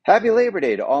Happy Labor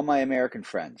Day to all my American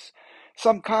friends.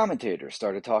 Some commentators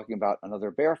started talking about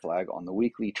another bear flag on the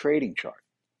weekly trading chart.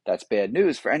 That's bad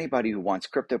news for anybody who wants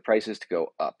crypto prices to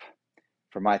go up.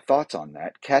 For my thoughts on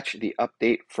that, catch the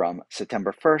update from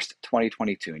September 1st,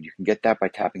 2022, and you can get that by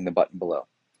tapping the button below.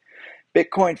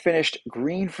 Bitcoin finished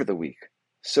green for the week.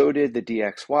 So did the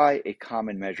DXY, a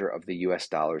common measure of the US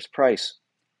dollar's price.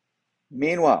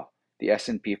 Meanwhile, the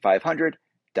S&P 500,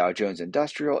 Dow Jones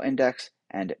Industrial Index,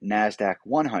 and NASDAQ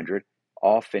 100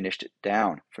 all finished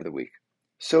down for the week.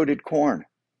 So did corn.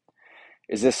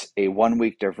 Is this a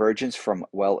one-week divergence from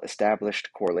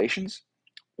well-established correlations,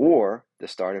 or the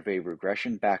start of a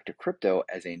regression back to crypto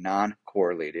as a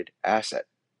non-correlated asset?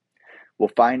 We'll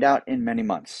find out in many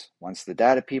months, once the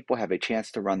data people have a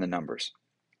chance to run the numbers.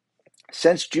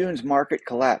 Since June's market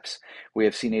collapse, we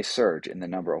have seen a surge in the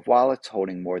number of wallets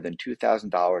holding more than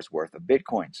 $2,000 worth of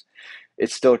Bitcoins.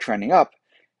 It's still trending up,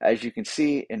 as you can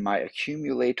see in my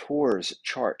accumulators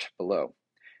chart below.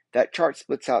 That chart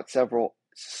splits out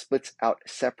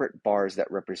separate bars that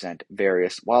represent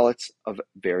various wallets of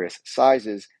various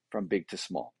sizes from big to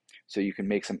small. So you can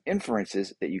make some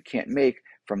inferences that you can't make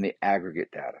from the aggregate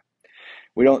data.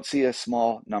 We don't see a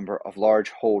small number of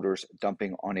large holders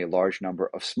dumping on a large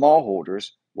number of small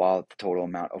holders while the total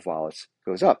amount of wallets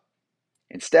goes up.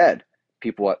 Instead,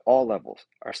 people at all levels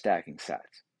are stacking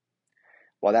sats.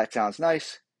 While that sounds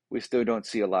nice, we still don't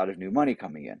see a lot of new money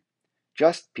coming in.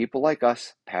 Just people like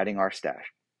us padding our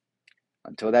stash.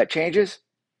 Until that changes,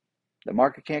 the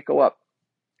market can't go up.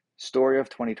 Story of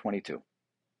 2022.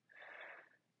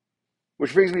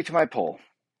 Which brings me to my poll.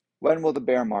 When will the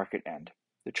bear market end?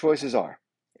 The choices are,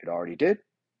 it already did,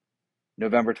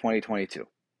 November 2022,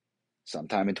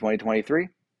 sometime in 2023,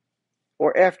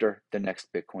 or after the next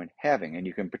Bitcoin halving. And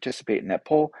you can participate in that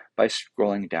poll by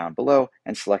scrolling down below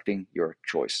and selecting your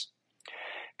choice.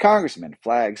 Congressman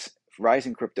flags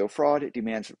rising crypto fraud,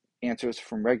 demands answers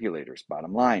from regulators.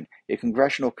 Bottom line, a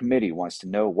congressional committee wants to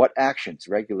know what actions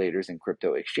regulators and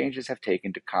crypto exchanges have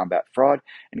taken to combat fraud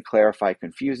and clarify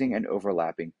confusing and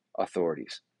overlapping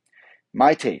authorities.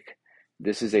 My take,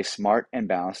 this is a smart and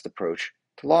balanced approach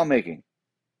to lawmaking,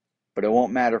 but it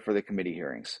won't matter for the committee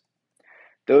hearings.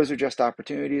 Those are just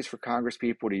opportunities for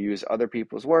congresspeople to use other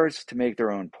people's words to make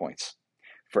their own points.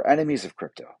 For enemies of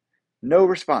crypto, no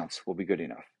response will be good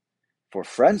enough. For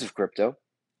friends of crypto,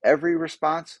 every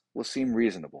response will seem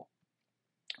reasonable.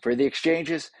 For the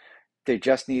exchanges, they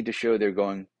just need to show they're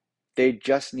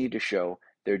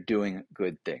doing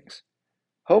good things.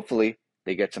 Hopefully,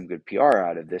 they get some good PR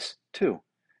out of this too.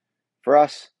 For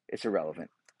us, it's irrelevant.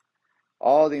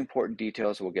 All the important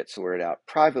details will get sorted out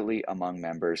privately among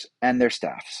members and their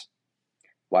staffs.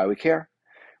 Why we care?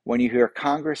 When you hear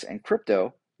Congress and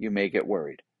crypto, you may get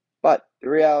worried. But the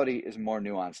reality is more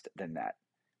nuanced than that.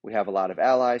 We have a lot of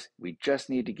allies. We just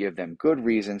need to give them good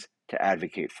reasons to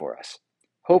advocate for us.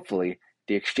 Hopefully,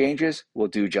 the exchanges will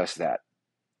do just that.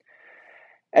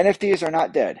 NFTs are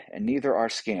not dead, and neither are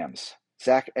scams.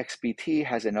 ZachXBT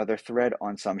has another thread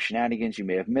on some shenanigans you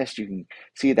may have missed. You can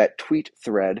see that tweet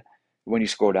thread when you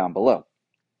scroll down below.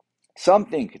 Some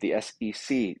think the SEC,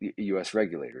 the US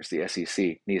regulators, the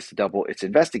SEC, needs to double its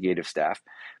investigative staff,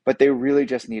 but they really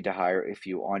just need to hire a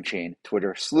few on-chain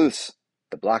Twitter sleuths.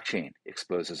 The blockchain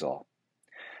exposes all.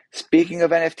 Speaking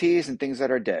of NFTs and things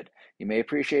that are dead, you may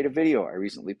appreciate a video I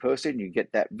recently posted, and you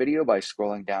get that video by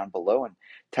scrolling down below and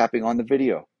tapping on the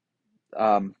video.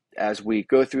 As we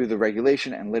go through the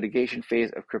regulation and litigation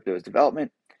phase of crypto's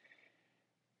development,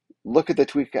 look at the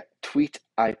tweet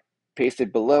I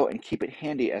pasted below and keep it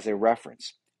handy as a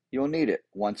reference. You'll need it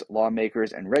once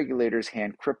lawmakers and regulators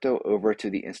hand crypto over to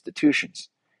the institutions,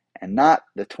 and not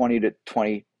the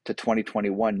 2020 to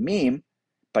 2021 meme,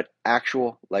 but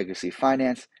actual legacy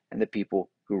finance and the people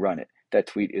who run it. That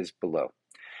tweet is below.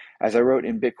 As I wrote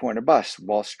in Bitcoin or Bust,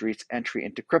 Wall Street's entry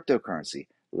into cryptocurrency,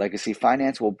 legacy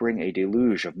finance will bring a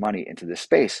deluge of money into this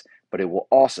space, but it will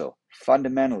also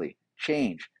fundamentally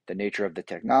change the nature of the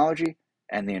technology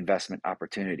and the investment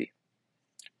opportunity.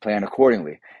 Plan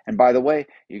accordingly. And by the way,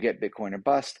 you get Bitcoin or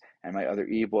Bust and my other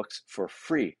ebooks for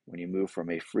free when you move from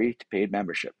a free to paid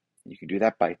membership. You can do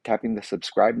that by tapping the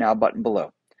subscribe now button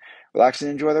below. Relax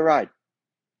and enjoy the ride.